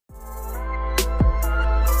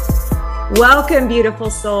Welcome, beautiful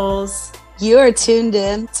souls. You are tuned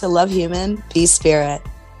in to Love Human, Be Spirit.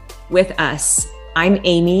 With us, I'm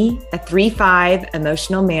Amy, a 3-5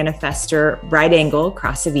 emotional manifester, right angle,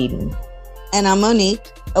 cross of Eden. And I'm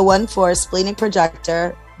Monique, a 1-4 splenic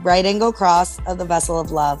projector, right angle cross of the vessel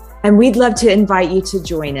of love. And we'd love to invite you to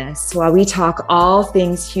join us while we talk all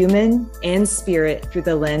things human and spirit through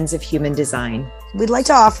the lens of human design. We'd like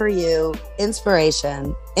to offer you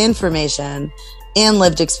inspiration, information, and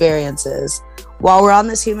lived experiences while we're on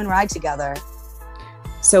this human ride together.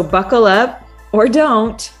 So buckle up or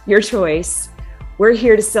don't, your choice. We're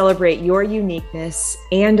here to celebrate your uniqueness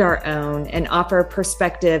and our own and offer a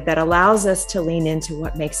perspective that allows us to lean into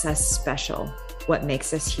what makes us special, what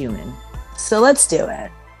makes us human. So let's do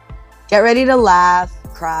it. Get ready to laugh,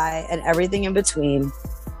 cry, and everything in between.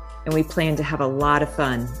 And we plan to have a lot of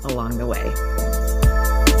fun along the way.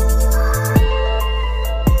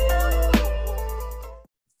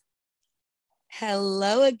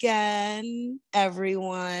 Hello again,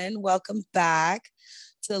 everyone. Welcome back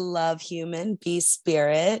to Love Human, Be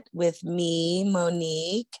Spirit with me,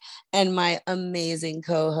 Monique, and my amazing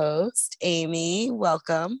co-host, Amy.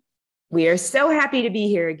 Welcome. We are so happy to be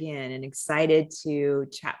here again and excited to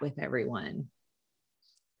chat with everyone.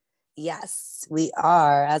 Yes, we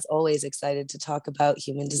are, as always, excited to talk about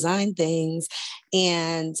human design things.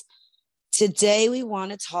 And today we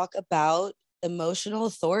want to talk about emotional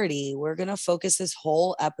authority. We're going to focus this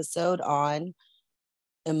whole episode on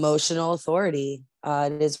emotional authority.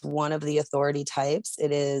 It is one of the authority types.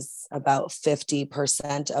 It is about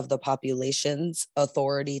 50% of the population's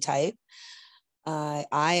authority type. I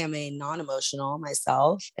am a non-emotional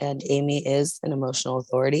myself, and Amy is an emotional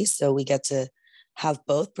authority. So we get to have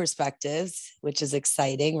both perspectives, which is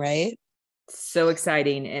exciting, right? So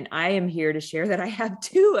exciting. And I am here to share that I have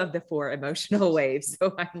 2 of the 4 emotional waves.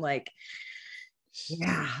 So I'm like,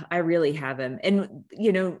 yeah, I really have them. And,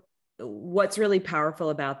 what's really powerful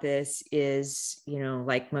about this is,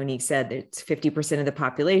 like Monique said, it's 50% of the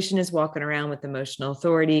population is walking around with emotional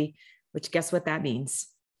authority, which guess what that means?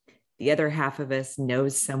 The other half of us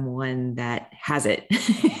knows someone that has it.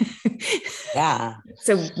 Yeah.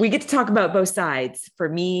 So we get to talk about both sides. For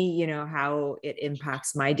me, how it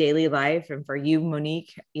impacts my daily life. And for you,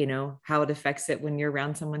 Monique, how it affects it when you're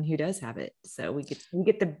around someone who does have it. So we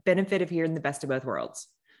get the benefit of hearing the best of both worlds.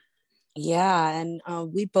 Yeah. And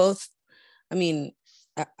we both,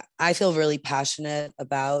 I feel really passionate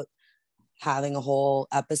about having a whole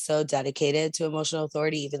episode dedicated to emotional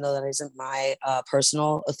authority, even though that isn't my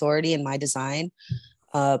personal authority in my design.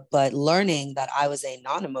 But learning that I was a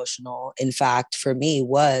non-emotional, in fact, for me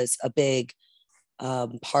was a big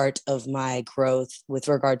part of my growth with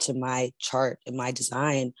regard to my chart and my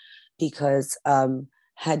design, because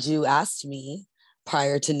had you asked me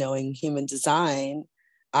prior to knowing human design,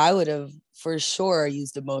 I would have for sure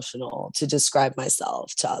used emotional to describe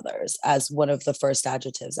myself to others as one of the first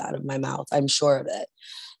adjectives out of my mouth. I'm sure of it.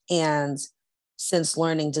 And since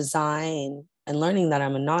learning design and learning that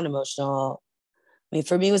I'm a non-emotional,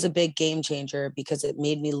 for me, it was a big game changer because it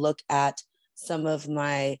made me look at some of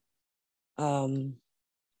my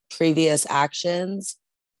previous actions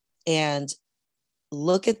and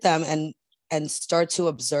look at them and start to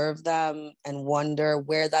observe them and wonder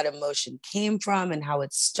where that emotion came from and how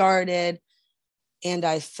it started. And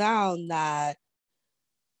I found that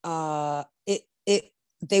a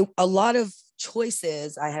lot of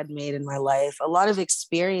choices I had made in my life, a lot of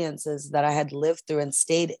experiences that I had lived through and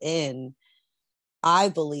stayed in, I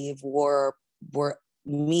believe were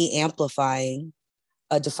me amplifying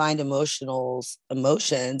defined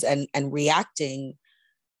emotions and reacting,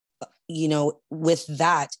 with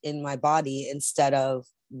that in my body instead of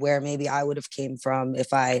where maybe I would have came from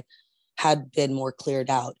if I had been more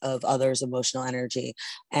cleared out of others' emotional energy.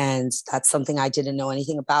 And that's something I didn't know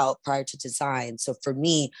anything about prior to design. So for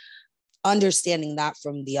me, understanding that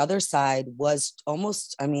from the other side was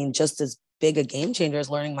almost, just as big a game changer as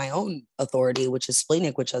learning my own authority, which is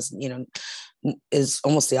splenic, which is, is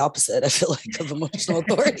almost the opposite, I feel like, of emotional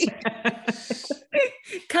authority.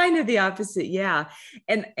 Kind of the opposite. Yeah.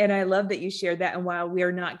 And I love that you shared that. And while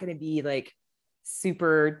we're not going to be like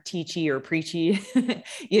super teachy or preachy,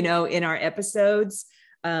 in our episodes,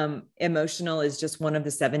 emotional is just one of the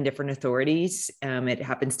 7 different authorities. It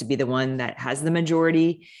happens to be the one that has the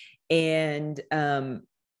majority. And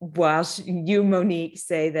while you, Monique,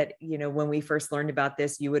 say that, when we first learned about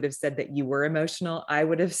this, you would have said that you were emotional, I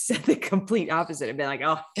would have said the complete opposite and been like,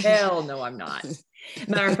 oh, hell no, I'm not.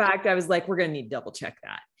 Matter of fact, I was like, we're going to need to double check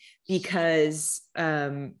that, because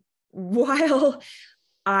while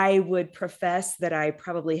I would profess that I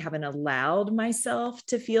probably haven't allowed myself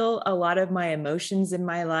to feel a lot of my emotions in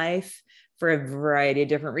my life for a variety of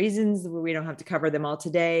different reasons. We don't have to cover them all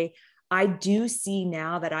today. I do see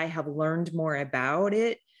now that I have learned more about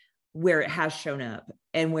it, where it has shown up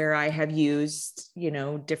and where I have used,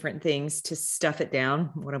 different things to stuff it down,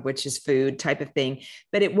 one of which is food type of thing.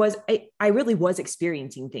 But I really was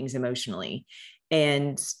experiencing things emotionally.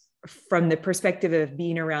 And from the perspective of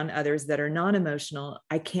being around others that are non-emotional,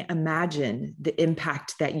 I can't imagine the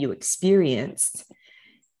impact that you experienced,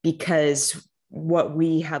 because what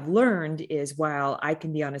we have learned is, while I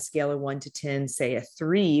can be on a scale of 1 to 10, say a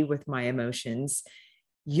 3 with my emotions,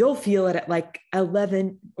 you'll feel it at like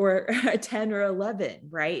 11 or a 10 or 11,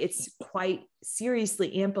 right? It's quite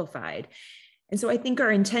seriously amplified. And so I think our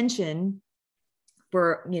intention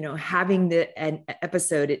for, having an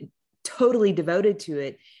episode totally devoted to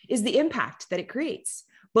it is the impact that it creates,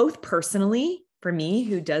 both personally for me,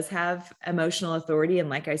 who does have emotional authority. And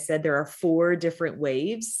like I said, there are 4 different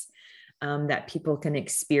waves that people can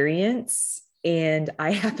experience. And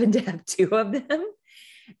I happen to have 2 of them.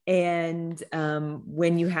 And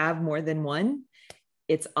when you have more than one,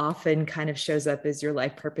 it's often kind of shows up as your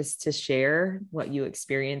life purpose to share what you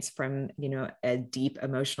experience from, a deep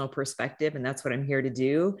emotional perspective. And that's what I'm here to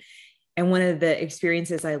do. And one of the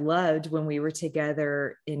experiences I loved when we were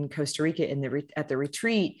together in Costa Rica at the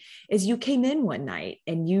retreat is you came in one night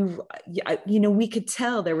and we could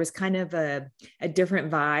tell there was kind of a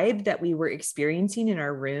different vibe that we were experiencing in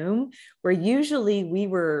our room, where usually we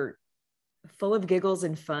were full of giggles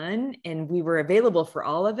and fun and we were available for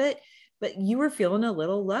all of it, but you were feeling a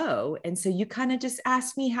little low. And so you kind of just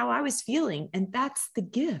asked me how I was feeling. And that's the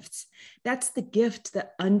gift. That's the gift,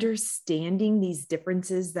 that understanding these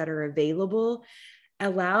differences that are available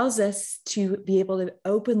allows us to be able to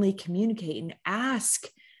openly communicate and ask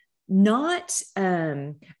not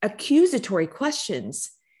accusatory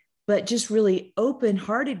questions, but just really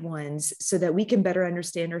open-hearted ones, so that we can better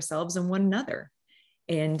understand ourselves and one another.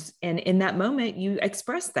 And in that moment, you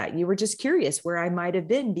expressed that you were just curious where I might have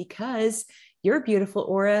been, because your beautiful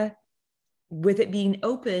aura, with it being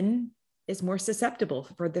open, is more susceptible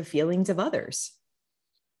for the feelings of others.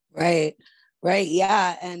 Right.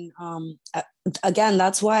 Yeah. And again,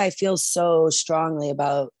 that's why I feel so strongly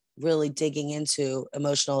about really digging into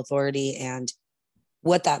emotional authority and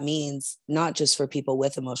what that means, not just for people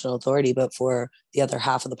with emotional authority, but for the other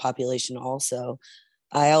half of the population also.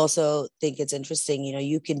 I also think it's interesting,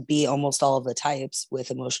 you can be almost all of the types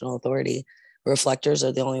with emotional authority. Reflectors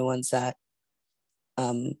are the only ones that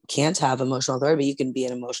can't have emotional authority, but you can be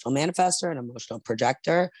an emotional manifester, an emotional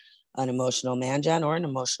projector, an emotional man gen, or an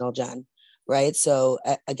emotional gen, right? So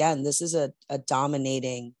again, this is a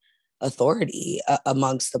dominating authority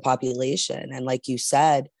amongst the population. And like you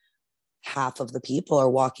said, half of the people are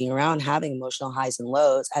walking around having emotional highs and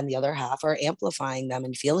lows, and the other half are amplifying them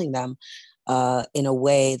and feeling them in a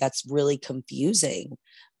way that's really confusing.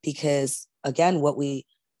 Because again, what we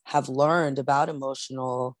have learned about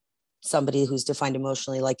somebody who's defined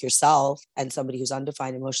emotionally like yourself and somebody who's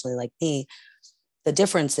undefined emotionally like me, the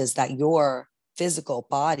difference is that your physical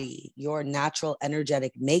body, your natural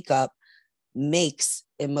energetic makeup makes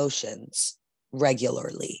emotions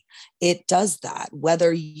regularly. It does that,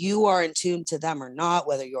 whether you are in tune to them or not,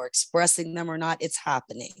 whether you're expressing them or not, it's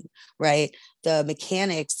happening, right? The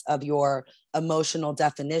mechanics of your emotional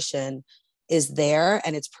definition is there,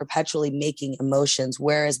 and it's perpetually making emotions,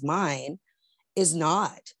 whereas mine is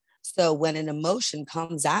not. So when an emotion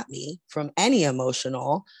comes at me from any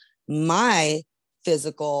emotional, my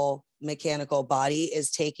physical mechanical body is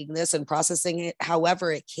taking this and processing it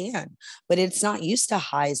however it can, but it's not used to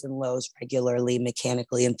highs and lows regularly,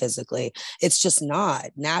 mechanically and physically. It's just not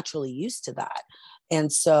naturally used to that.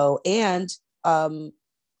 And so,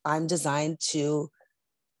 I'm designed to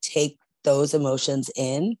take those emotions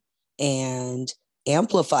in and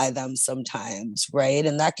amplify them sometimes, right?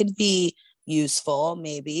 And that could be useful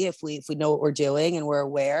maybe if we know what we're doing and we're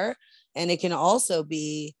aware. And it can also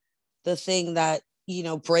be the thing that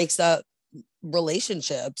breaks up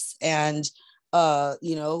relationships and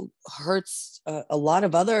hurts a lot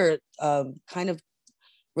of other kind of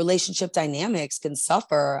relationship dynamics can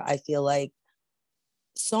suffer, I feel like,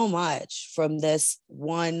 so much from this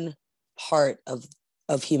one part of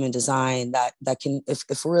human design that can,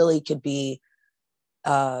 if really could be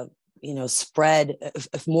spread,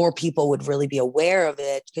 if more people would really be aware of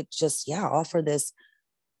it, could just offer this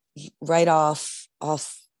right off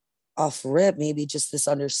rip, maybe just this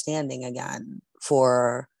understanding again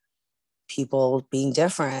for people being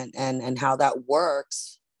different and how that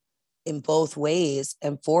works in both ways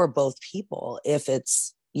and for both people if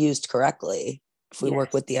it's used correctly, if we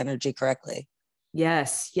work with the energy correctly.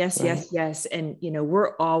 Yes. And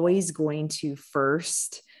we're always going to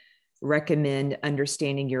first recommend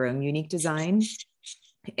understanding your own unique design.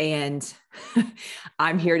 And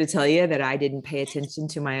I'm here to tell you that I didn't pay attention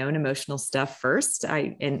to my own emotional stuff first.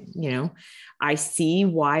 I see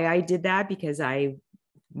why I did that, because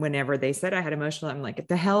whenever they said I had emotional, I'm like, what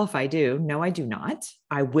the hell if I do? No, I do not.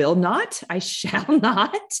 I will not. I shall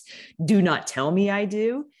not. Do not tell me I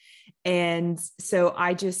do. And so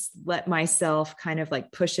I just let myself kind of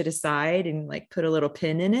like push it aside and like put a little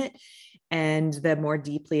pin in it. And the more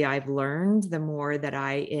deeply I've learned, the more that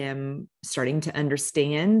I am starting to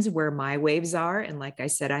understand where my waves are. And like I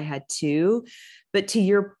said, I had two. But to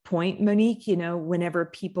your point, Monique, whenever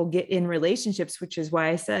people get in relationships, which is why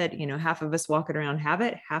I said, half of us walking around have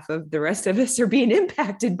it, half of the rest of us are being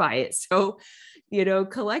impacted by it. So,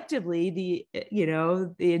 collectively,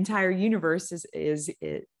 the entire universe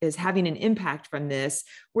is having an impact from this,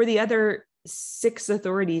 where the other 6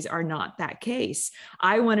 authorities are not that case.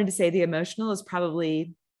 I wanted to say the emotional is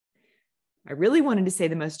probably, I really wanted to say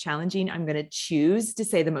the most challenging. I'm going to choose to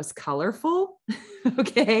say the most colorful.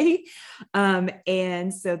 Okay.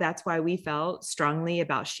 And so that's why we felt strongly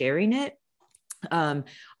about sharing it.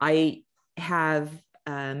 I have,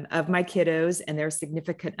 of my kiddos and their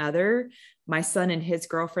significant other, my son and his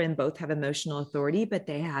girlfriend both have emotional authority, but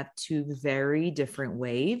they have 2 very different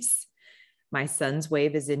waves. My son's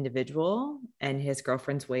wave is individual and his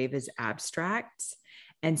girlfriend's wave is abstract.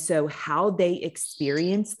 And so how they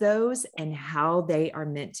experience those and how they are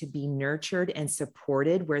meant to be nurtured and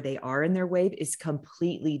supported where they are in their wave is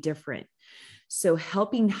completely different. So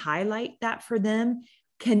helping highlight that for them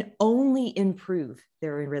can only improve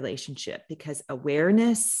their relationship, because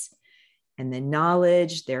awareness and the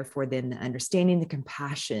knowledge, therefore then the understanding, the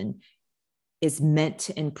compassion, is meant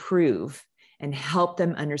to improve and help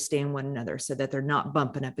them understand one another so that they're not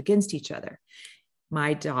bumping up against each other.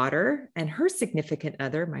 My daughter and her significant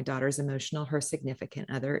other, my daughter's emotional, her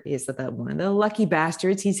significant other is one of the lucky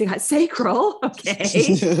bastards. He's got sacral. Okay.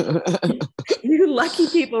 You lucky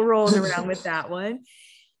people rolling around with that one,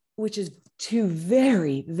 which is 2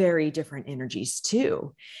 very, very different energies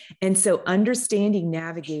too. And so understanding,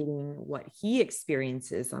 navigating what he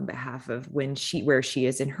experiences on behalf of where she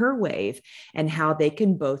is in her wave, and how they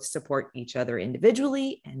can both support each other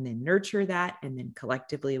individually and then nurture that. And then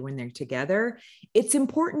collectively when they're together, it's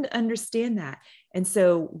important to understand that. And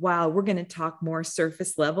so while we're going to talk more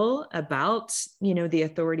surface level about, the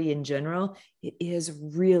authority in general, it is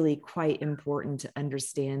really quite important to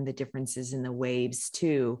understand the differences in the waves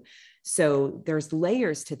too. So there's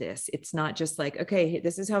layers to this. It's not just like, okay,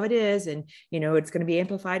 this is how it is. And, it's going to be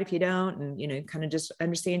amplified if you don't, and, kind of just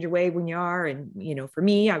understand your wave when you are. And, for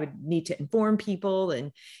me, I would need to inform people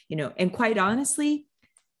and, and quite honestly,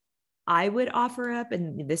 I would offer up,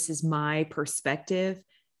 and this is my perspective,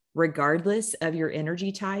 regardless of your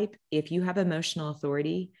energy type, if you have emotional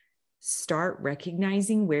authority, start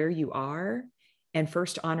recognizing where you are and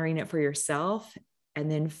first honoring it for yourself, and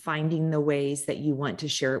then finding the ways that you want to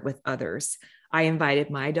share it with others. I invited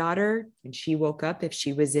my daughter, and she woke up, if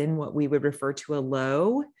she was in what we would refer to a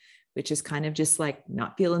low, which is kind of just like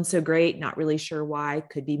not feeling so great, not really sure why,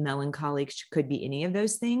 could be melancholic, could be any of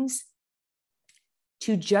those things,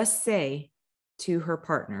 to just say to her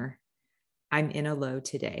partner, I'm in a low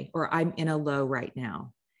today, or I'm in a low right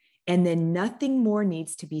now. And then nothing more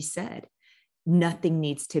needs to be said. Nothing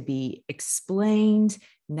needs to be explained.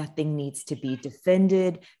 Nothing needs to be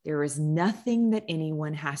defended. There is nothing that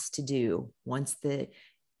anyone has to do once the,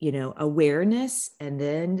 awareness and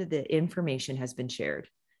then the information has been shared.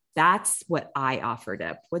 That's what I offered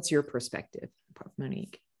up. What's your perspective,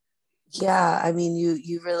 Monique? Yeah, I mean,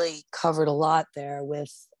 you really covered a lot there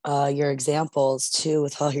with your examples too,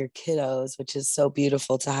 with all your kiddos, which is so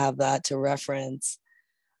beautiful to have that to reference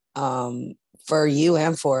for you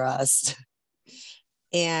and for us.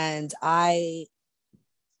 And I'm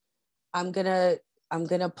gonna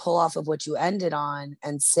pull off of what you ended on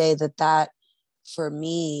and say that for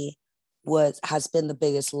me has been the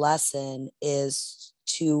biggest lesson, is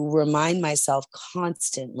to remind myself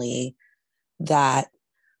constantly that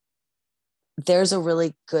there's a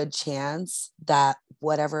really good chance that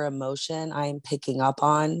whatever emotion I'm picking up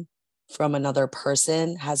on from another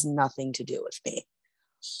person has nothing to do with me.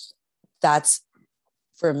 That's,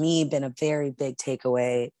 for me, been a very big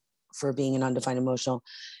takeaway for being an undefined emotional.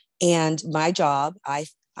 And my job,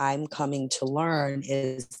 I'm coming to learn,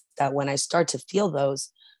 is that when I start to feel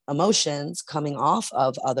those emotions coming off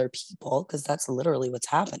of other people, because that's literally what's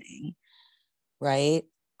happening, right?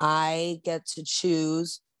 I get to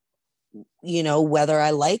choose, whether I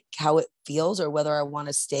like how it feels, or whether I want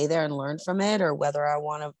to stay there and learn from it, or whether I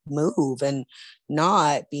want to move and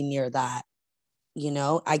not be near that.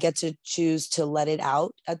 I get to choose to let it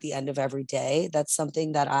out at the end of every day. That's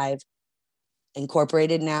something that I've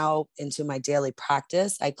incorporated now into my daily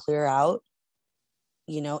practice. I clear out,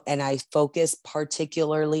 and I focus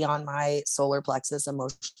particularly on my solar plexus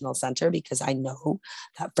emotional center, because I know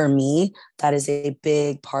that for me, that is a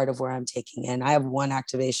big part of where I'm taking in. I have one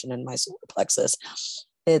activation in my solar plexus.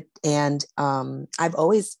 I've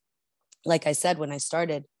always, like I said, when I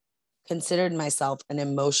started, considered myself an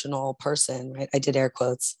emotional person, right? I did air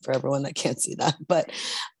quotes for everyone that can't see that, but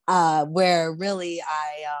where really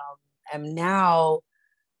I am now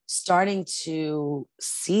starting to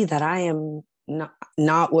see that I am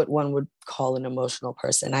not what one would call an emotional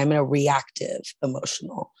person. I'm a reactive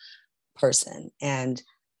emotional person. And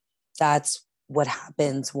that's what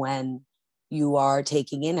happens when you are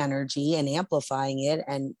taking in energy and amplifying it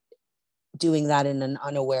and doing that in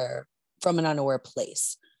from an unaware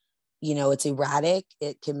place. It's erratic.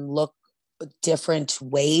 It can look different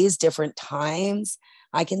ways, different times.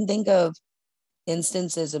 I can think of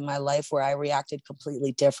instances in my life where I reacted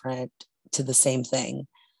completely different to the same thing.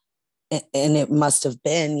 And it must have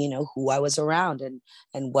been, who I was around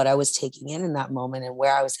and what I was taking in that moment and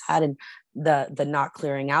where I was at, and the not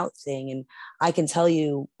clearing out thing. And I can tell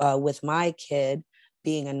you, with my kid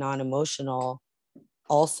being a non-emotional,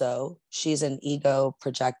 also, she's an ego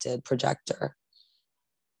projected projector.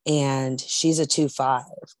 And she's a 2-5,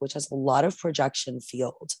 which has a lot of projection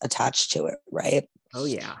field attached to it, right? Oh,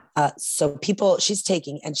 yeah. So she's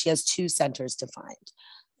taking, and she has 2 centers defined,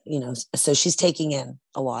 so she's taking in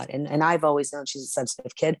a lot. And I've always known she's a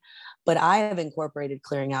sensitive kid, but I have incorporated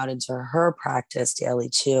clearing out into her practice daily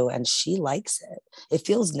too. And she likes it. It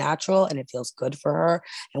feels natural and it feels good for her.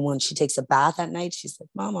 And when she takes a bath at night, she's like,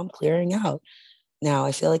 Mom, I'm clearing out. Now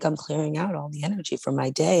I feel like I'm clearing out all the energy from my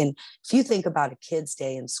day. And if you think about a kid's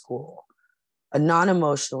day in school, a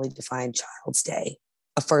non-emotionally defined child's day,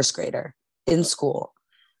 a first grader in school,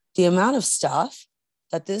 the amount of stuff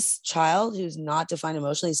that this child who's not defined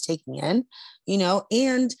emotionally is taking in,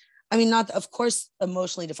 and I mean, not, of course,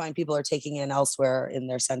 emotionally defined people are taking in elsewhere in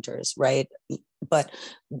their centers, right? But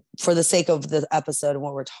for the sake of the episode and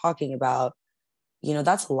what we're talking about,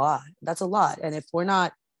 that's a lot. That's a lot. And if we're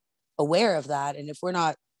not aware of that, and if we're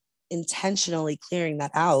not intentionally clearing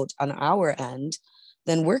that out on our end,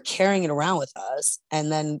 then we're carrying it around with us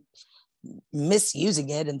and then misusing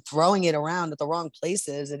it and throwing it around at the wrong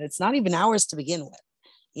places. And it's not even ours to begin with.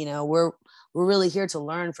 We're really here to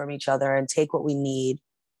learn from each other and take what we need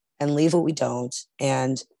and leave what we don't,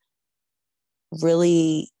 and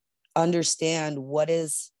really understand what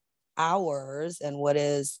is ours and what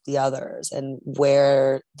is the others, and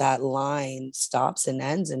where that line stops and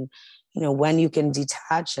ends. And when you can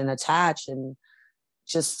detach and attach, and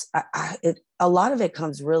just a lot of it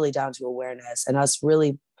comes really down to awareness and us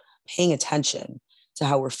really paying attention to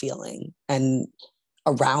how we're feeling and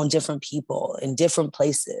around different people in different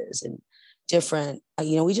places and different,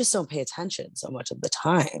 we just don't pay attention so much of the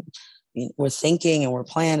time. We're thinking and we're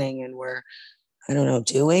planning and we're, I don't know,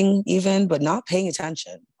 doing even, but not paying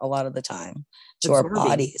attention a lot of the time to our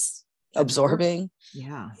bodies. Absorbing.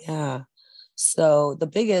 Yeah. Yeah. So the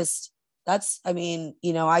biggest, I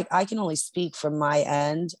can only speak from my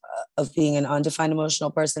end of being an undefined emotional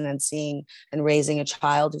person and seeing and raising a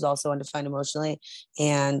child who's also undefined emotionally,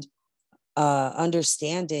 and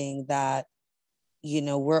understanding that,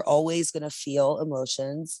 we're always going to feel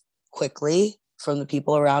emotions quickly from the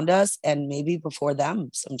people around us, and maybe before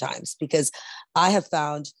them sometimes, because I have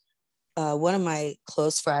found one of my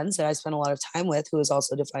close friends that I spend a lot of time with, who is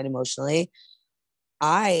also defined emotionally,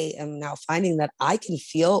 I am now finding that I can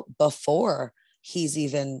feel before he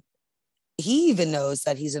even knows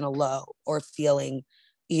that he's in a low or feeling,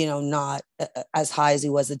 not as high as he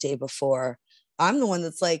was the day before. I'm the one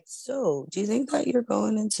that's like, so do you think that you're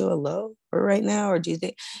going into a low right now? Or do you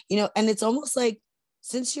think, and it's almost like,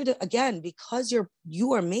 since again, because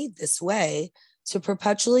you are made this way to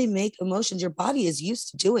perpetually make emotions, your body is used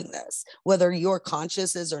to doing this, whether you're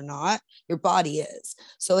conscious is or not, your body is.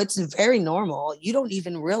 So it's very normal. You don't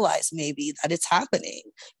even realize maybe that it's happening.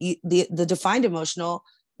 The defined emotional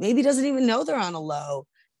maybe doesn't even know they're on a low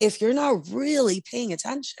if you're not really paying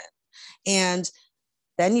attention. And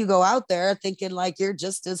then you go out there thinking like you're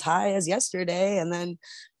just as high as yesterday, and then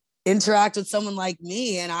interact with someone like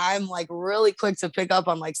me, and I'm like really quick to pick up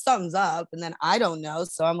on like something's up, and then I don't know,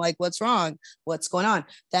 so I'm like, what's wrong, what's going on?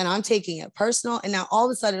 Then I'm taking it personal, and now all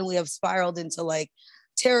of a sudden we have spiraled into like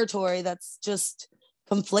territory that's just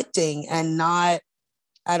conflicting and not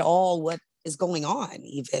at all what is going on,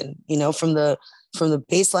 even from the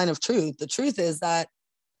baseline of truth. The truth is that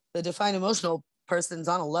the defined emotional person's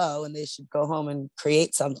on a low and they should go home and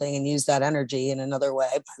create something and use that energy in another way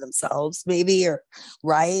by themselves, maybe, or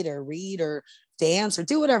write or read or dance or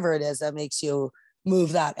do whatever it is that makes you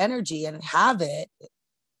move that energy and have it.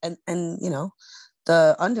 And you know,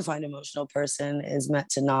 the undefined emotional person is meant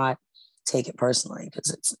to not take it personally,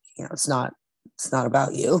 because it's, you know, it's not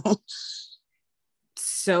about you.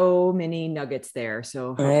 So many nuggets there.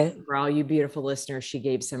 So Right. for all you beautiful listeners, she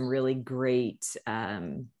gave some really great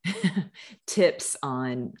tips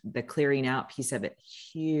on the clearing out piece of it.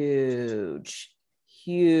 Huge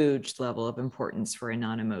level of importance for a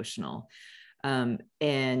non-emotional.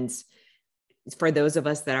 And for those of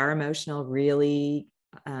us that are emotional, really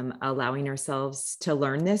allowing ourselves to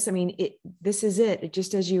learn this. I mean, this is it.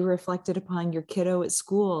 Just as you reflected upon your kiddo at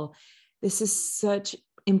school, this is such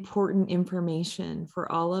important information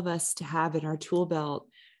for all of us to have in our tool belt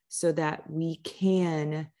so that we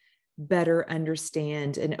can better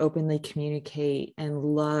understand and openly communicate and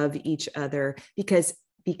love each other, because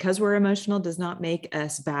we're emotional does not make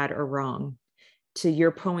us bad or wrong. To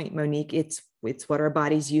your point, Monique, it's what our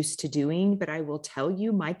body's used to doing. But I will tell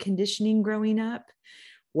you, my conditioning growing up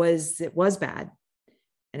was bad,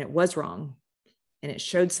 and it was wrong, and it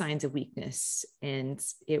showed signs of weakness. And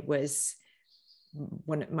it was,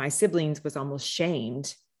 one of my siblings was almost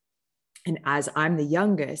shamed. And as I'm the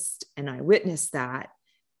youngest and I witnessed that,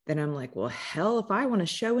 then I'm like, well, hell, if I want to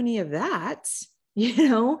show any of that, you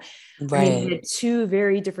know, Right. I mean, I had two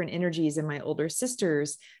very different energies in my older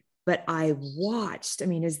sisters, but I watched, I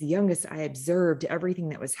mean, as the youngest, I observed everything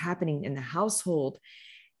that was happening in the household.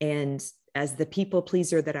 And as the people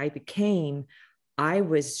pleaser that I became, I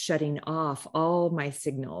was shutting off all my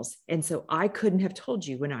signals. And so I couldn't have told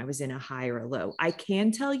you when I was in a high or a low. I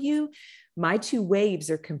can tell you my two waves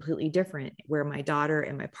are completely different, where my daughter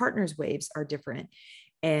and my partner's waves are different.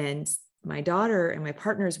 And my daughter and my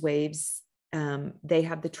partner's waves, they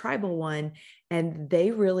have the tribal one, and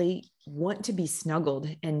they really want to be snuggled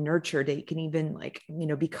and nurtured. They can even, like, you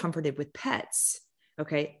know, be comforted with pets.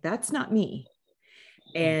 Okay. That's not me.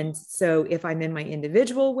 And so if I'm in my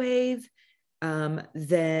individual wave,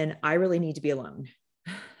 then I really need to be alone.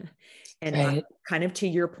 And Right. kind of to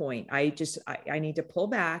your point, I need to pull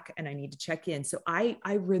back and I need to check in. So I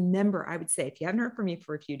remember, I would say, if you haven't heard from me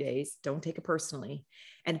for a few days, don't take it personally.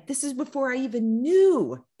 And this is before I even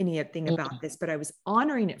knew anything about this, but I was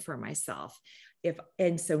honoring it for myself.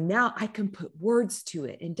 And so now I can put words to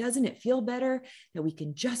it. And doesn't it feel better that we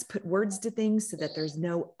can just put words to things so that there's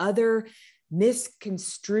no other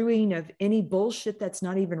misconstruing of any bullshit that's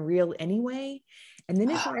not even real anyway? And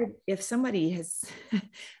then if somebody has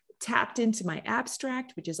tapped into my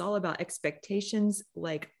abstract, which is all about expectations,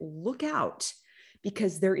 like, look out,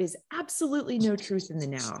 because there is absolutely no truth in the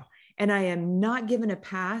now. And I am not given a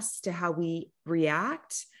pass to how we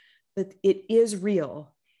react, but it is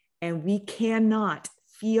real. And we cannot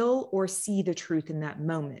feel or see the truth in that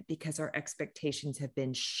moment because our expectations have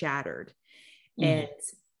been shattered.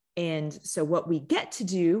 And so what we get to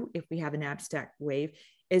do, if we have an abstract wave,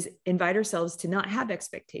 is invite ourselves to not have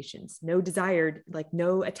expectations, no desired, like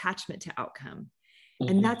no attachment to outcome.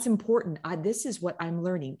 And that's important. This is what I'm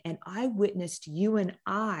learning. And I witnessed you and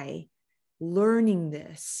I learning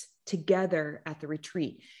this together at the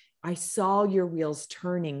retreat. I saw your wheels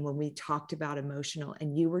turning when we talked about emotional,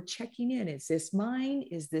 and you were checking in. Is this mine?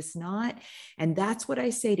 Is this not? And that's what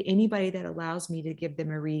I say to anybody that allows me to give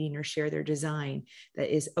them a reading or share their design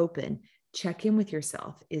that is open. Check in with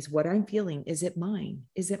yourself. Is what I'm feeling, is it mine?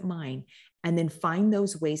 Is it mine? And then find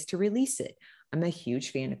those ways to release it. I'm a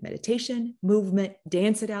huge fan of meditation, movement,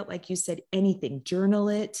 dance it out, like you said, anything, journal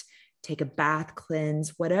it, take a bath,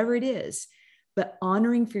 cleanse, whatever it is. But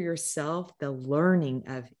honoring for yourself the learning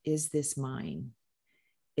of, is this mine,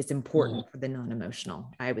 is important for the non-emotional,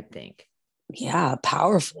 I would think. Yeah,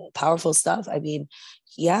 powerful stuff. I mean,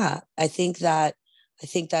 yeah, I think that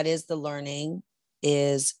is the learning,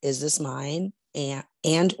 is this mine?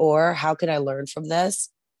 And or how can I learn from this?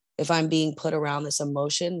 If I'm being put around this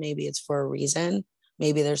emotion, maybe it's for a reason.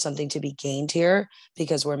 Maybe there's something to be gained here,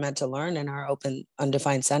 because we're meant to learn in our open,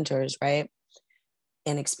 undefined centers, right?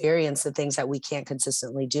 And experience the things that we can't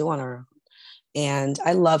consistently do on our own. And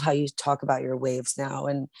I love how you talk about your waves now,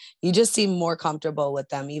 and you just seem more comfortable with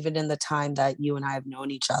them, even in the time that you and I have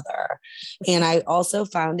known each other. And I also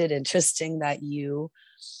found it interesting that you,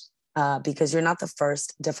 because you're not the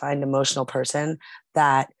first defined emotional person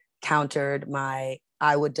that countered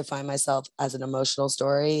I would define myself as an emotional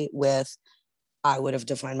story with, I would have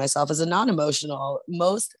defined myself as a non-emotional.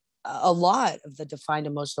 A lot of the defined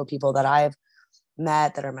emotional people that I've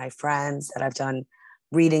met, that are my friends, that I've done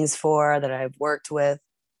readings for, that I've worked with,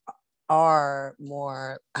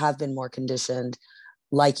 have been more conditioned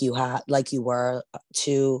like you were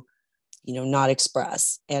to, not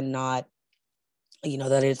express and not,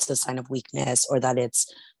 that it's the sign of weakness, or that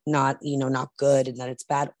it's not, not good, and that it's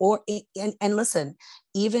bad. And listen,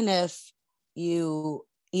 even if you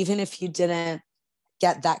didn't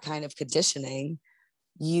get that kind of conditioning,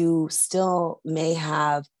 you still may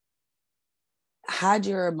have had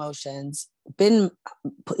your emotions, been,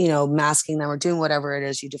 masking them or doing whatever it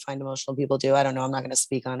is you defined emotional people do. I don't know. I'm not going to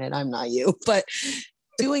speak on it. I'm not you, but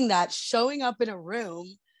doing that, showing up in a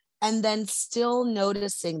room and then still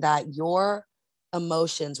noticing that your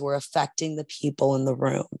emotions were affecting the people in the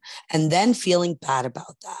room, and then feeling bad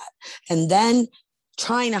about that, and then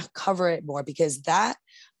trying to cover it more, because that,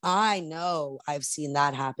 I know I've seen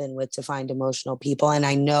that happen with defined emotional people. And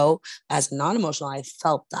I know as a non-emotional, I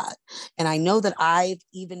felt that. And I know that I've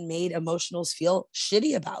even made emotionals feel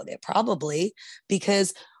shitty about it, probably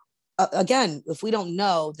because, again, if we don't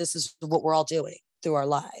know, this is what we're all doing through our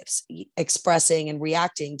lives, expressing and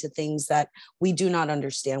reacting to things that we do not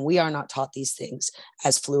understand. We are not taught these things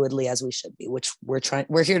as fluidly as we should be, which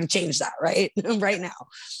we're here to change that right now.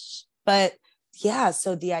 But yeah,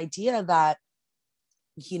 so the idea that,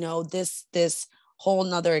 this whole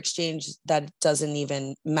nother exchange that doesn't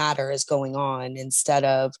even matter is going on, instead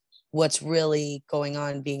of what's really going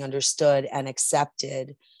on being understood and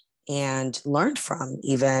accepted and learned from,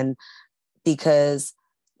 even, because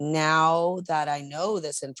now that I know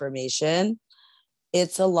this information,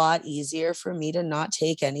 it's a lot easier for me to not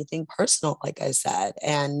take anything personal, like I said,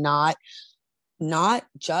 and not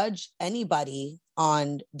judge anybody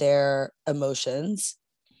on their emotions,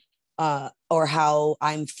 or how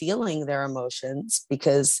I'm feeling their emotions,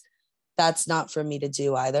 because that's not for me to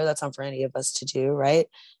do either. That's not for any of us to do, right?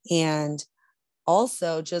 And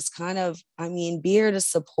also just kind of, be here to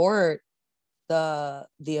support the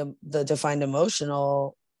defined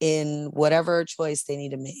emotional in whatever choice they need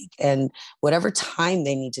to make and whatever time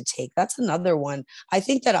they need to take. That's another one. I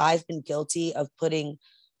think that I've been guilty of putting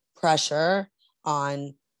pressure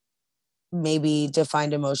on maybe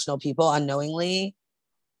defined emotional people unknowingly,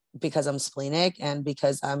 because I'm splenic and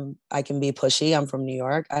because I can be pushy. I'm from New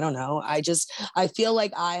York. I don't know. I feel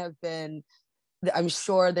like I'm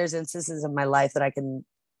sure there's instances in my life that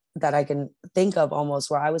I can think of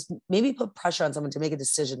almost where I was maybe put pressure on someone to make a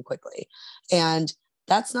decision quickly. And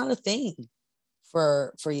that's not a thing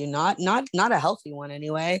for you, not a healthy one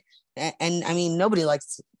anyway. And nobody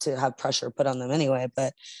likes to have pressure put on them anyway,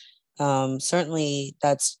 but certainly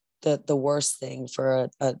that's the worst thing for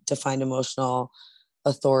a defined emotional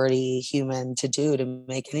authority human to do, to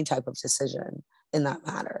make any type of decision in that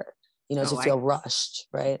matter, to feel rushed,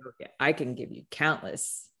 right? I can give you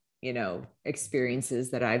countless, experiences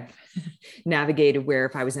that I've navigated where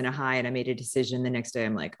if I was in a high and I made a decision, the next day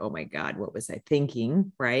I'm like, oh my God, what was I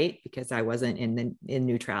thinking? Right. Because I wasn't in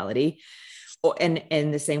neutrality. And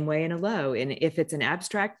the same way in a low. And if it's an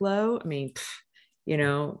abstract low,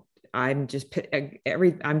 I'm just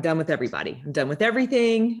I'm done with everybody. I'm done with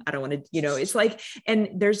everything. I don't want to, it's like,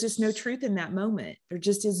 and there's just no truth in that moment. There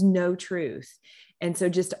just is no truth. And so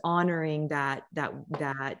just honoring that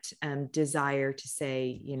desire to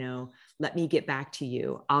say, let me get back to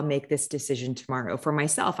you. I'll make this decision tomorrow for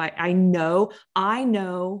myself. I know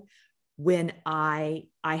when I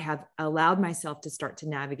have allowed myself to start to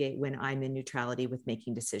navigate when I'm in neutrality with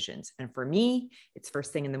making decisions. And for me, it's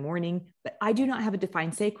first thing in the morning, but I do not have a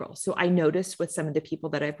defined sacral. So I noticed with some of the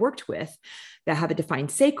people that I've worked with that have a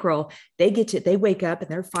defined sacral, they wake up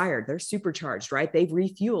and they're fired. They're supercharged, right? They've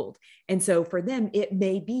refueled. And so for them, it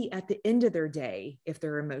may be at the end of their day, if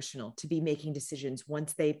they're emotional, to be making decisions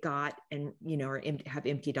once they've got and, or have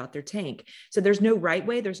emptied out their tank. So there's no right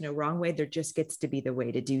way. There's no wrong way. There just gets to be the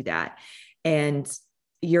way to do that. And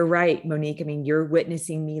you're right, Monique. You're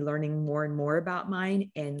witnessing me learning more and more about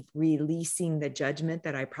mine and releasing the judgment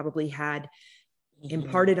that I probably had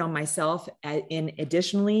imparted on myself and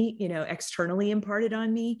additionally, externally imparted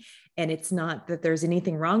on me. And it's not that there's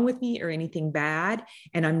anything wrong with me or anything bad.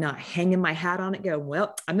 And I'm not hanging my hat on it going,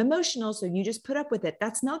 well, I'm emotional, so you just put up with it.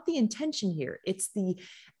 That's not the intention here. It's the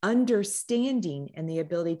understanding and the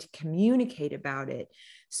ability to communicate about it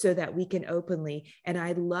so that we can openly. And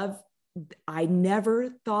I never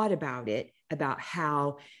thought about it, about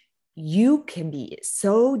how you can be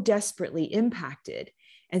so desperately impacted.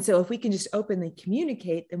 And so if we can just openly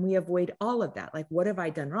communicate, then we avoid all of that. Like, what have I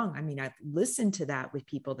done wrong? I've listened to that with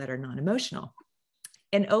people that are non-emotional.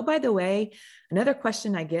 And oh, by the way, another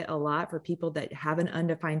question I get a lot for people that have an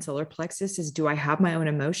undefined solar plexus is, do I have my own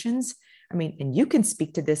emotions? And you can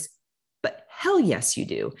speak to this, but Hell yes, you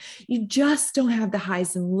do. You just don't have the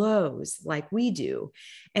highs and lows like we do.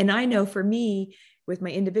 And I know for me, with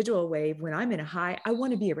my individual wave, when I'm in a high, I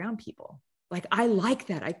want to be around people. Like I like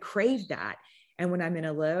that. I crave that. And when I'm in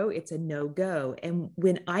a low, it's a no go. And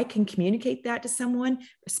when I can communicate that to someone,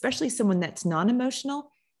 especially someone that's non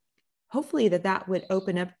emotional, hopefully that would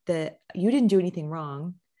open up the, you didn't do anything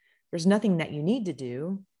wrong. There's nothing that you need to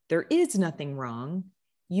do. There is nothing wrong.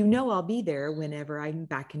 You know, I'll be there whenever I'm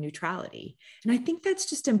back in neutrality. And I think that's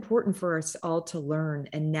just important for us all to learn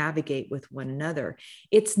and navigate with one another.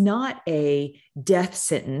 It's not a death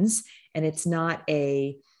sentence, and it's not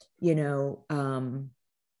a, you know,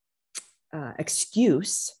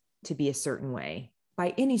 excuse to be a certain way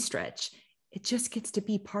by any stretch. It just gets to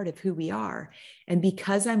be part of who we are. And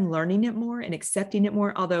because I'm learning it more and accepting it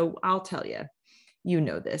more, although I'll tell you, you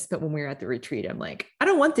know this, but when we were at the retreat, I'm like, I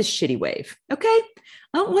don't want this shitty wave. Okay.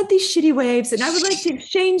 I don't want these shitty waves. And I would like to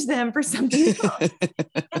exchange them for something else.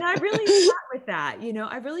 And I really sat with that, you know,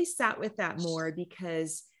 I really sat with that more,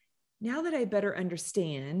 because now that I better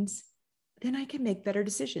understand, then I can make better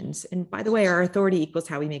decisions. And by the way, our authority equals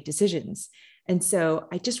how we make decisions. And so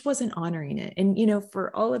I just wasn't honoring it. And, you know,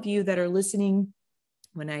 for all of you that are listening,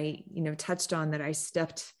 when I, you know, touched on that, I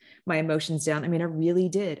stuffed my emotions down. I mean, I really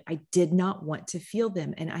did. I did not want to feel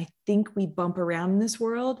them. And I think we bump around in this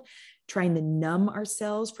world trying to numb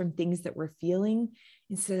ourselves from things that we're feeling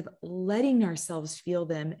instead of letting ourselves feel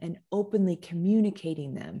them and openly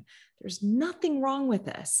communicating them. There's nothing wrong with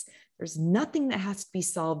us. There's nothing that has to be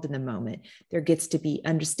solved in the moment. There gets to be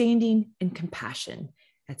understanding and compassion.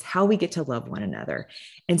 That's how we get to love one another.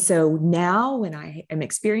 And so now when I am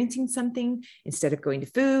experiencing something, instead of going to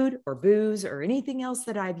food or booze or anything else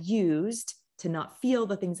that I've used to not feel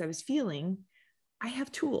the things I was feeling, I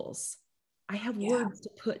have tools. I have words to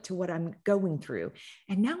put to what I'm going through.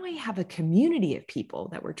 And now I have a community of people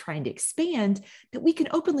that we're trying to expand, that we can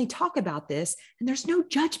openly talk about this, and there's no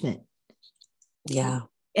judgment. Yeah.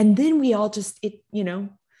 And then we all just, you know,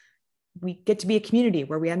 we get to be a community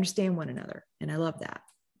where we understand one another. And I love that.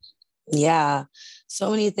 Yeah. So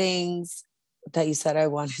many things that you said I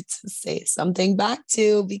wanted to say something back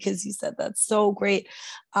to, because you said that's so great.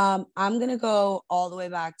 I'm going to go all the way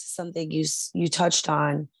back to something you touched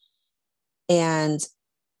on. And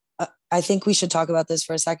I think we should talk about this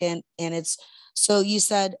for a second. And it's, so you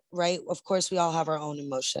said, right, of course, we all have our own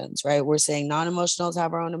emotions, right? We're saying non-emotionals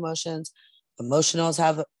have our own emotions. Emotionals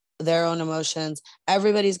have their own emotions.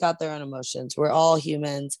 Everybody's got their own emotions. We're all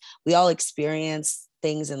humans. We all experience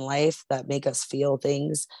things in life that make us feel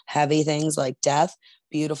things, heavy things like death,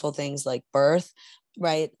 beautiful things like birth,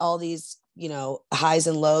 right? All these, you know, highs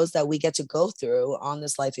and lows that we get to go through on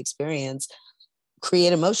this life experience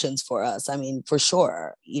create emotions for us. I mean, for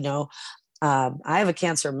sure, you know, I have a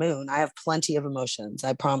Cancer moon. I have plenty of emotions.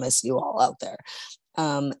 I promise you all out there.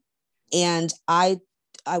 And I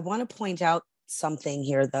want to point out something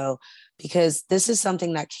here though, because this is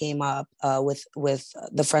something that came up with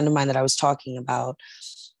the friend of mine that I was talking about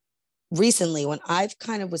recently, when I've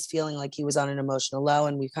kind of was feeling like he was on an emotional low,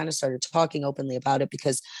 and we kind of started talking openly about it,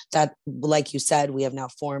 because that, like you said, we have now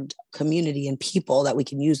formed community and people that we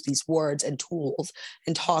can use these words and tools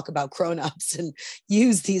and talk about grown-ups and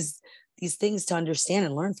use these things to understand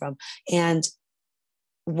and learn from. And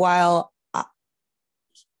while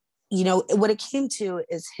you know, what it came to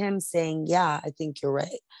is him saying, yeah, I think you're right.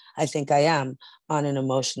 I think I am on an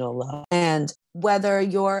emotional low. And whether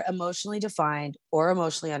you're emotionally defined or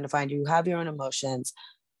emotionally undefined, you have your own emotions.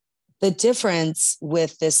 The difference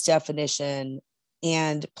with this definition,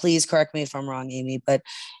 and please correct me if I'm wrong, Amy, but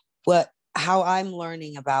how I'm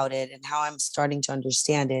learning about it and how I'm starting to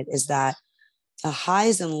understand it is that the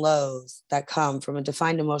highs and lows that come from a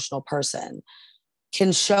defined emotional person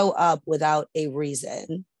can show up without a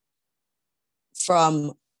reason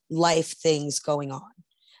from life things going on.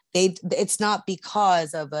 It's not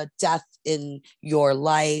because of a death in your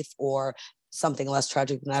life or something less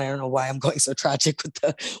tragic than that. I don't know why I'm going so tragic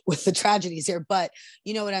with the tragedies here, but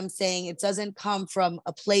you know what I'm saying? It doesn't come from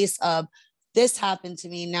a place of this happened to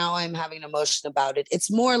me, now I'm having an emotion about it. It's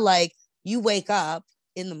more like you wake up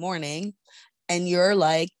in the morning and you're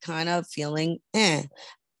like kind of feeling And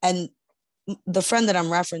the friend that I'm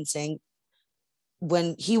referencing,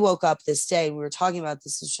 when he woke up this day, we were talking about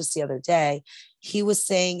this was just the other day, he was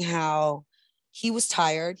saying how he was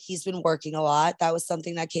tired. He's been working a lot. That was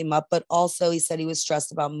something that came up. But also he said he was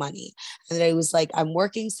stressed about money. And that he was like, I'm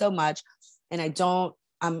working so much and I don't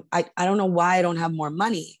know why I don't have more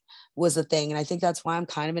money was the thing. And I think that's why I'm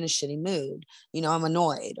kind of in a shitty mood. You know, I'm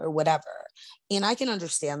annoyed or whatever. And I can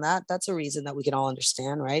understand that. That's a reason that we can all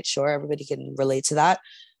understand, right? Sure. Everybody can relate to that.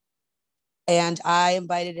 And I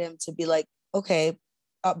invited him to be like, okay,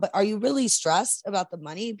 but are you really stressed about the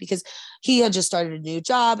money? Because he had just started a new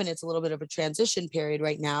job and it's a little bit of a transition period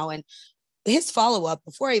right now. And his follow-up,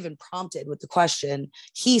 before I even prompted with the question,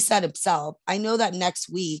 he said himself, I know that next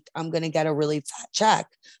week I'm going to get a really fat check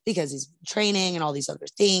because he's training and all these other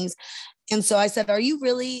things. And so I said, are you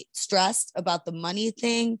really stressed about the money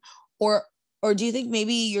thing? Or do you think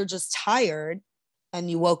maybe you're just tired and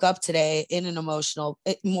you woke up today in an emotional,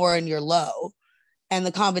 more in your low? And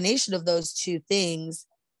the combination of those two things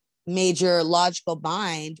made your logical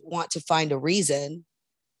mind want to find a reason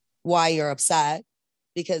why you're upset,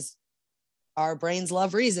 because our brains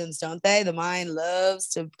love reasons, don't they? The mind loves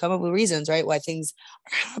to come up with reasons, right? Why things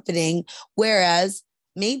are happening. Whereas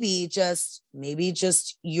maybe just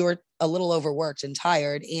you're a little overworked and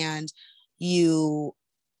tired, and you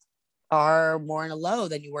are more in a low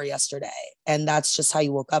than you were yesterday. And that's just how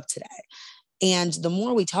you woke up today. And the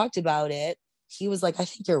more we talked about it, he was like, I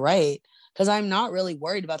think you're right. Because I'm not really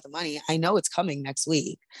worried about the money. I know it's coming next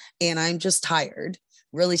week. And I'm just tired,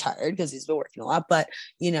 really tired, because he's been working a lot. But,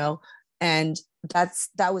 and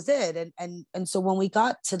that was it. And so when we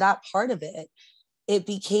got to that part of it, it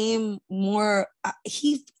became more,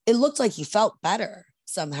 it looked like he felt better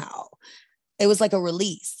somehow. It was like a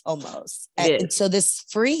release almost. And so this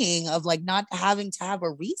freeing of like not having to have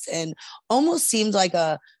a reason almost seemed like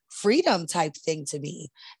a freedom type thing to me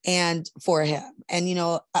and for him. And,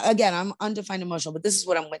 again, I'm undefined emotional, but this is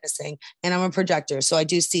what I'm witnessing, and I'm a projector. So I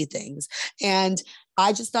do see things. And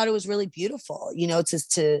I just thought it was really beautiful,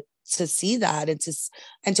 to see that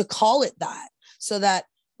and to call it that, so that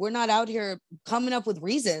we're not out here coming up with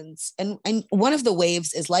reasons. And one of the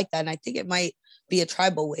waves is like that. And I think it might be a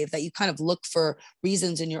tribal wave, that you kind of look for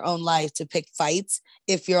reasons in your own life to pick fights.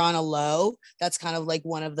 If you're on a low, that's kind of like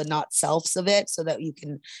one of the not selves of it, so that you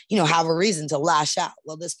can, have a reason to lash out.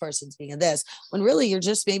 Well, this person's being a this, when really you're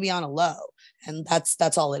just maybe on a low, and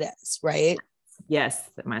that's all it is. Right. Yes,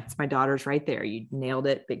 that's my daughter's right there. You nailed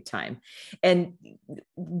it big time. And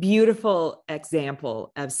beautiful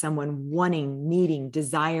example of someone wanting, needing,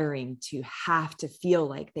 desiring to have to feel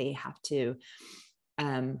like they have to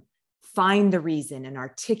find the reason and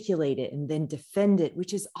articulate it and then defend it,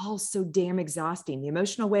 which is all so damn exhausting. The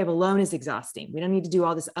emotional wave alone is exhausting. We don't need to do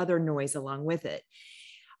all this other noise along with it.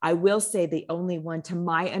 I will say the only one, to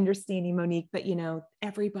my understanding, Monique, but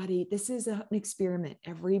everybody, this is an experiment.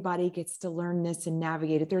 Everybody gets to learn this and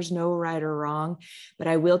navigate it. There's no right or wrong, but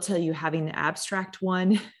I will tell you, having the abstract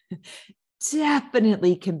one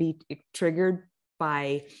definitely can be triggered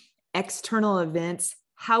by external events.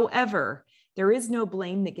 However, there is no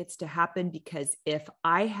blame that gets to happen, because if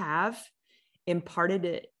I have imparted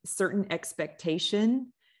a certain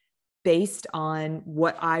expectation based on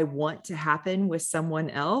what I want to happen with someone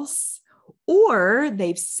else, or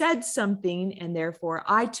they've said something and therefore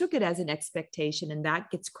I took it as an expectation and that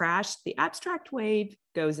gets crashed, the abstract wave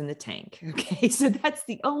goes in the tank. Okay. So that's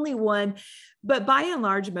the only one, but by and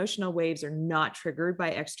large, emotional waves are not triggered by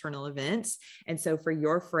external events. And so for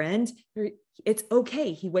your friend, it's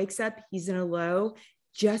okay. He wakes up, he's in a low,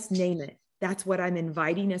 just name it. That's what I'm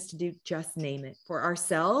inviting us to do. Just name it for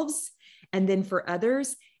ourselves and then for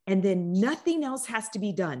others. And then nothing else has to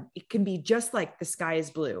be done. It can be just like the sky is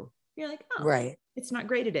blue. You're like, oh, right. It's not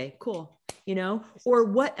gray today. Cool. Or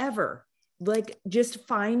whatever, like just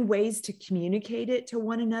find ways to communicate it to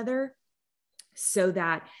one another so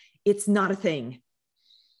that it's not a thing.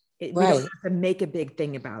 We don't have to make a big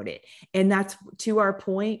thing about it. And that's to our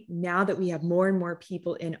point. Now that we have more and more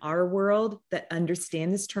people in our world that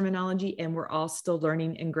understand this terminology, and we're all still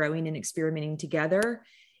learning and growing and experimenting together,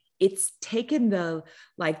 it's taken the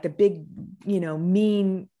big,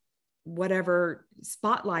 mean, whatever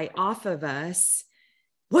spotlight off of us.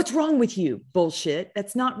 What's wrong with you? Bullshit.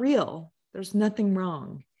 That's not real. There's nothing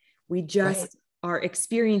wrong. We just are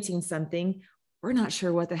experiencing something. We're not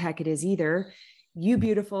sure what the heck it is either. You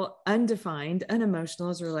beautiful, undefined,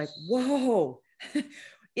 unemotionals are like, whoa,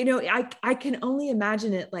 I can only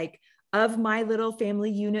imagine it. Like, of my little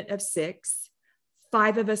family unit of 6,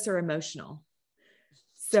 5 of us are emotional.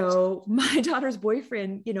 So my daughter's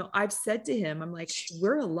boyfriend, I've said to him, I'm like,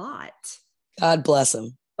 we're a lot. God bless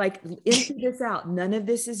him. Like, empty this out. None of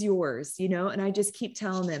this is yours, and I just keep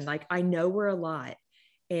telling them, like, I know we're a lot.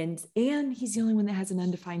 And he's the only one that has an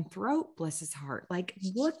undefined throat, bless his heart. Like,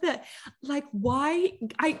 why?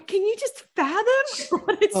 Can you just fathom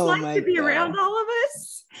what it's like to be around all of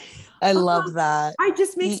us? I love that. It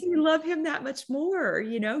just makes me love him that much more.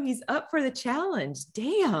 He's up for the challenge.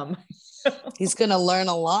 Damn. He's going to learn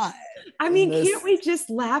a lot. Can't we just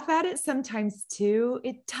laugh at it sometimes too?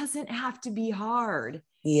 It doesn't have to be hard.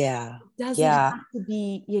 Yeah. It doesn't Yeah. have to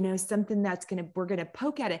be, something we're going to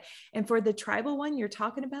poke at it. And for the tribal one you're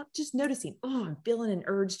talking about, just noticing, oh, I'm feeling an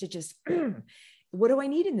urge to just, what do I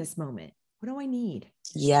need in this moment? What do I need?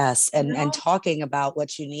 Yes. And talking about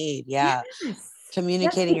what you need. Yeah. Yes.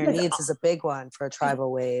 Communicating your Because needs is a big one for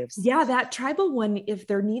tribal waves. yeah, that tribal one, if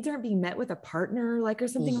their needs aren't being met with a partner, like, or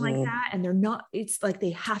something like that, and they're not, it's like they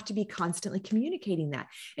have to be constantly communicating that.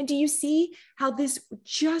 And do you see how these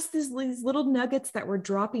little nuggets that we're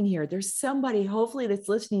dropping here, there's somebody hopefully that's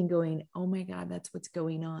listening going, oh my God, that's what's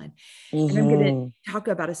going on. And I'm going to talk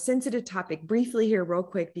about a sensitive topic briefly here real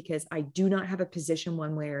quick, because I do not have a position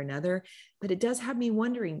one way or another, but it does have me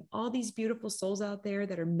wondering, all these beautiful souls out there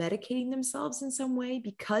that are medicating themselves in some way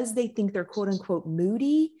because they think they're quote unquote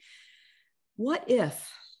moody. What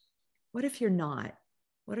if you're not?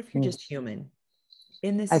 What if you're just human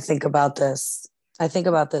in this? I think about this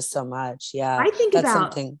so much. Yeah. I think That's about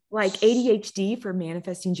something like ADHD for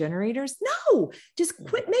manifesting generators. No, just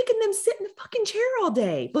quit making them sit in the fucking chair all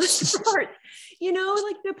day. Bless your heart.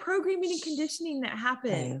 Like the programming and conditioning that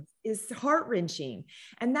happens is heart wrenching.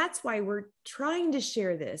 And that's why we're trying to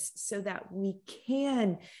share this, so that we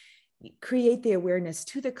can create the awareness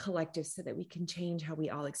to the collective, so that we can change how we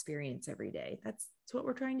all experience every day. That's what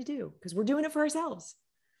we're trying to do, because we're doing it for ourselves.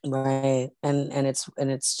 Right. And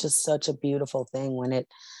it's just such a beautiful thing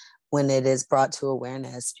when it is brought to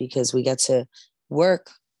awareness, because we get to work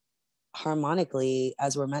harmonically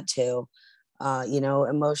as we're meant to.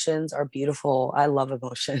 Emotions are beautiful. I love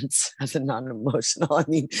emotions as a non-emotional. I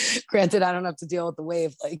mean, granted, I don't have to deal with the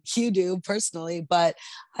wave like you do personally, but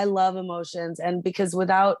I love emotions. And because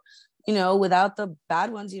without the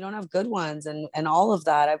bad ones, you don't have good ones, and all of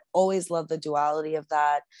that. I've always loved the duality of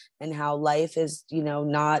that, and how life is,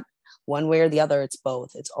 not one way or the other. It's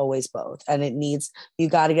both. It's always both. And you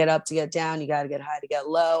got to get up to get down. You got to get high to get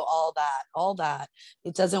low, all that.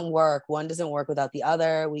 It doesn't work. One doesn't work without the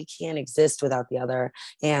other. We can't exist without the other.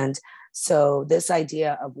 And so this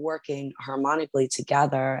idea of working harmonically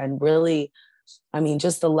together, and really, I mean,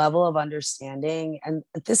 just the level of understanding. And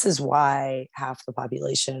this is why half the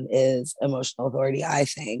population is emotional authority. I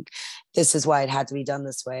think this is why it had to be done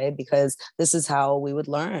this way, because this is how we would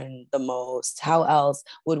learn the most. How else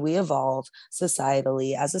would we evolve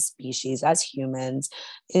societally, as a species, as humans,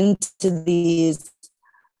 into these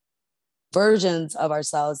versions of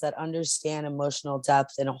ourselves that understand emotional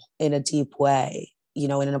depth in a deep way,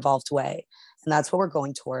 in an evolved way? And that's what we're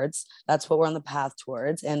going towards. That's what we're on the path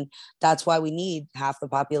towards. And that's why we need half the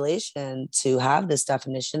population to have this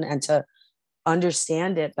definition and to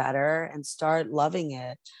understand it better and start loving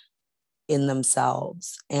it in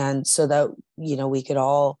themselves. And so that, we could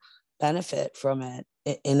all benefit from it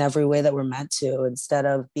in every way that we're meant to, instead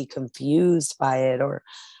of be confused by it or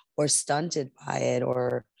stunted by it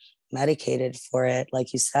or medicated for it,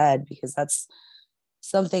 like you said, because that's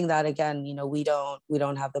something that, again, we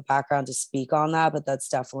don't have the background to speak on that, but that's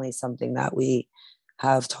definitely something that we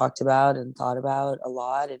have talked about and thought about a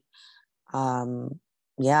lot. And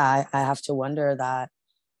I have to wonder that.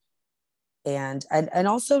 And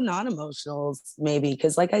also non-emotionals, maybe,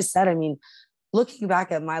 because like I said, I mean, looking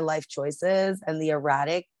back at my life choices and the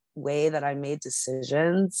erratic way that I made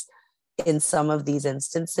decisions in some of these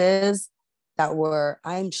instances,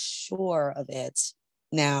 I'm sure of it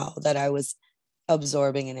now, that I was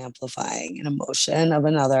absorbing and amplifying an emotion of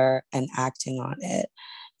another and acting on it.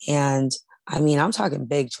 And I mean, I'm talking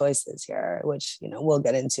big choices here, which, we'll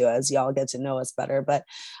get into as y'all get to know us better. But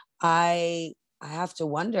I have to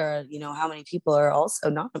wonder, how many people are also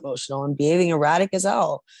not emotional and behaving erratic as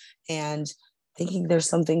hell, and thinking there's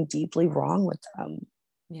something deeply wrong with them.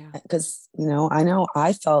 Yeah. Because, I know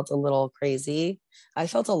I felt a little crazy. I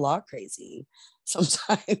felt a lot crazy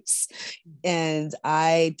sometimes. And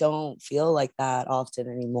I don't feel like that often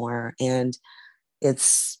anymore. And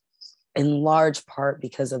it's in large part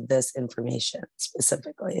because of this information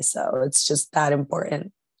specifically. So it's just that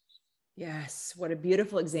important. Yes. What a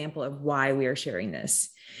beautiful example of why we are sharing this.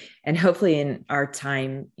 And hopefully in our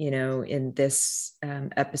time, in this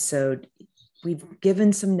episode, we've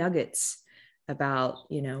given some nuggets about,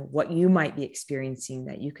 what you might be experiencing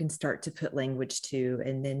that you can start to put language to,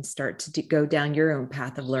 and then start to go down your own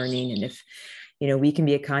path of learning. And if, we can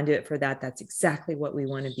be a conduit for that, that's exactly what we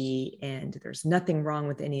want to be. And there's nothing wrong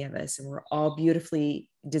with any of us. And we're all beautifully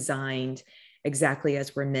designed exactly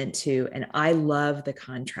as we're meant to. And I love the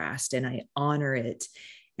contrast and I honor it.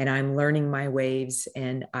 And I'm learning my waves,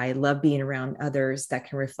 and I love being around others that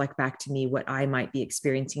can reflect back to me what I might be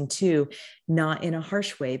experiencing too, not in a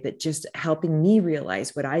harsh way, but just helping me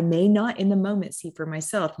realize what I may not in the moment see for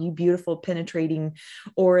myself. You beautiful penetrating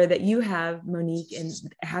aura that you have, Monique, and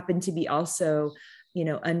happen to be also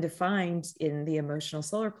undefined in the emotional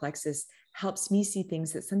solar plexus helps me see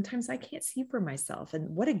things that sometimes I can't see for myself.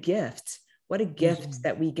 And what a gift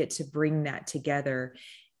that we get to bring that together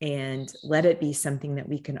and let it be something that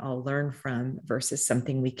we can all learn from versus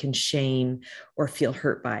something we can shame or feel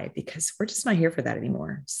hurt by, because we're just not here for that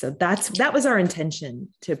anymore. So that was our intention,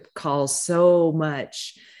 to call so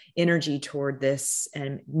much energy toward this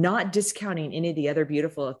and not discounting any of the other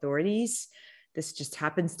beautiful authorities. This just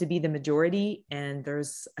happens to be the majority, and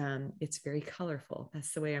it's very colorful.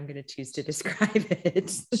 That's the way I'm going to choose to describe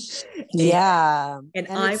it. Yeah. And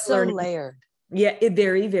I'm so learning, layered. Yeah,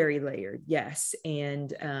 very, very layered. Yes.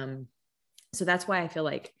 And so that's why I feel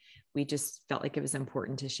like we just felt like it was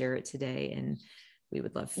important to share it today. And we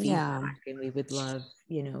would love feedback, and we would love,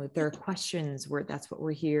 if there are questions, that's what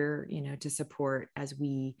we're here, to support as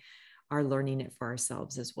we are learning it for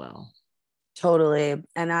ourselves as well. Totally.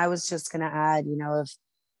 And I was just going to add,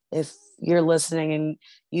 if you're listening and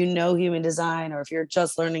human design, or if you're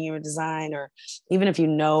just learning human design, or even if you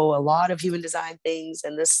know a lot of human design things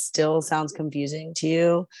and this still sounds confusing to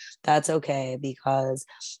you, that's okay, because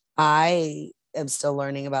I am still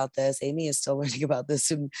learning about this. Amy is still learning about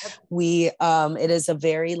this. And it is a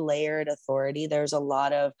very layered authority. There's a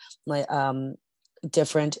lot of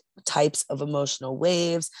different types of emotional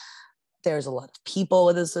waves. There's a lot of people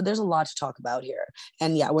with this. So there's a lot to talk about here.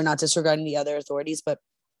 And yeah, we're not disregarding the other authorities, but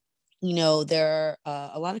there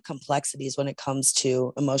are a lot of complexities when it comes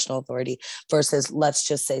to emotional authority versus, let's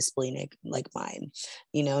just say, splenic, like mine.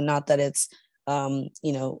 Not that it's,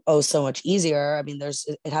 so much easier. I mean,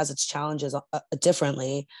 it has its challenges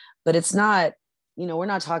differently, but it's not, we're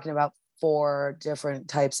not talking about 4 different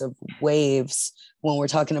types of waves when we're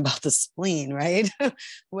talking about the spleen, right?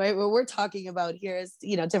 What we're talking about here is,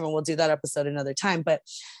 different. We'll do that episode another time, but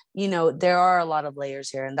there are a lot of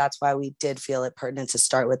layers here, and that's why we did feel it pertinent to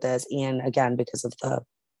start with this. And again, because of the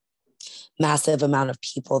massive amount of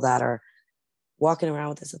people that are walking around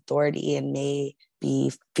with this authority and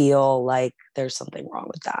maybe feel like there's something wrong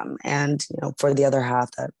with them. And, for the other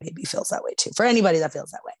half that maybe feels that way too, for anybody that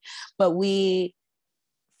feels that way. But we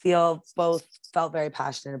felt very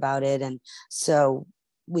passionate about it. And so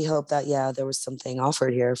we hope that, there was something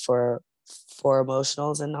offered here for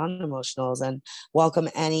emotionals and non-emotionals, and welcome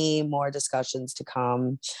any more discussions to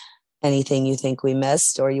come. Anything you think we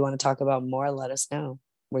missed or you want to talk about more, let us know.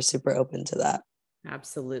 We're super open to that.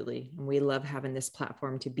 Absolutely. And we love having this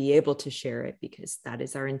platform to be able to share it, because that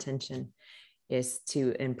is our intention, is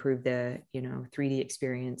to improve the, 3D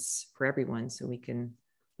experience for everyone, so we can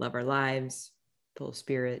love our lives, full of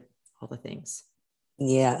spirit, all the things.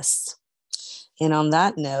 Yes. And on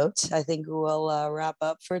that note, I think we'll wrap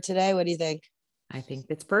up for today. What do you think? I think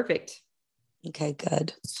that's perfect. Okay,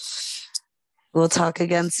 good. We'll talk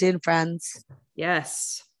again soon, friends.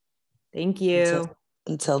 Yes. Thank you.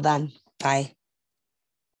 Until then, bye.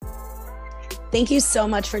 Thank you so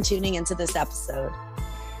much for tuning into this episode.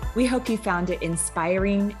 We hope you found it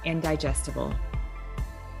inspiring and digestible.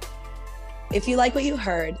 If you like what you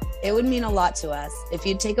heard, it would mean a lot to us if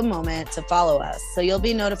you'd take a moment to follow us, so you'll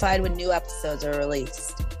be notified when new episodes are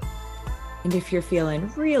released. And if you're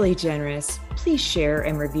feeling really generous, please share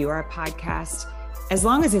and review our podcast, as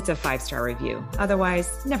long as it's a 5-star review.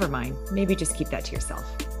 Otherwise, never mind. Maybe just keep that to yourself.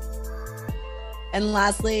 And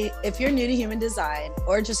lastly, if you're new to human design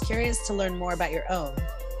or just curious to learn more about your own,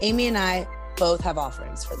 Amy and I both have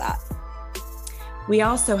offerings for that. We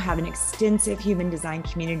also have an extensive human design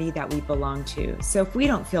community that we belong to. So if we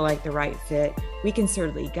don't feel like the right fit, we can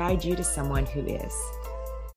certainly guide you to someone who is.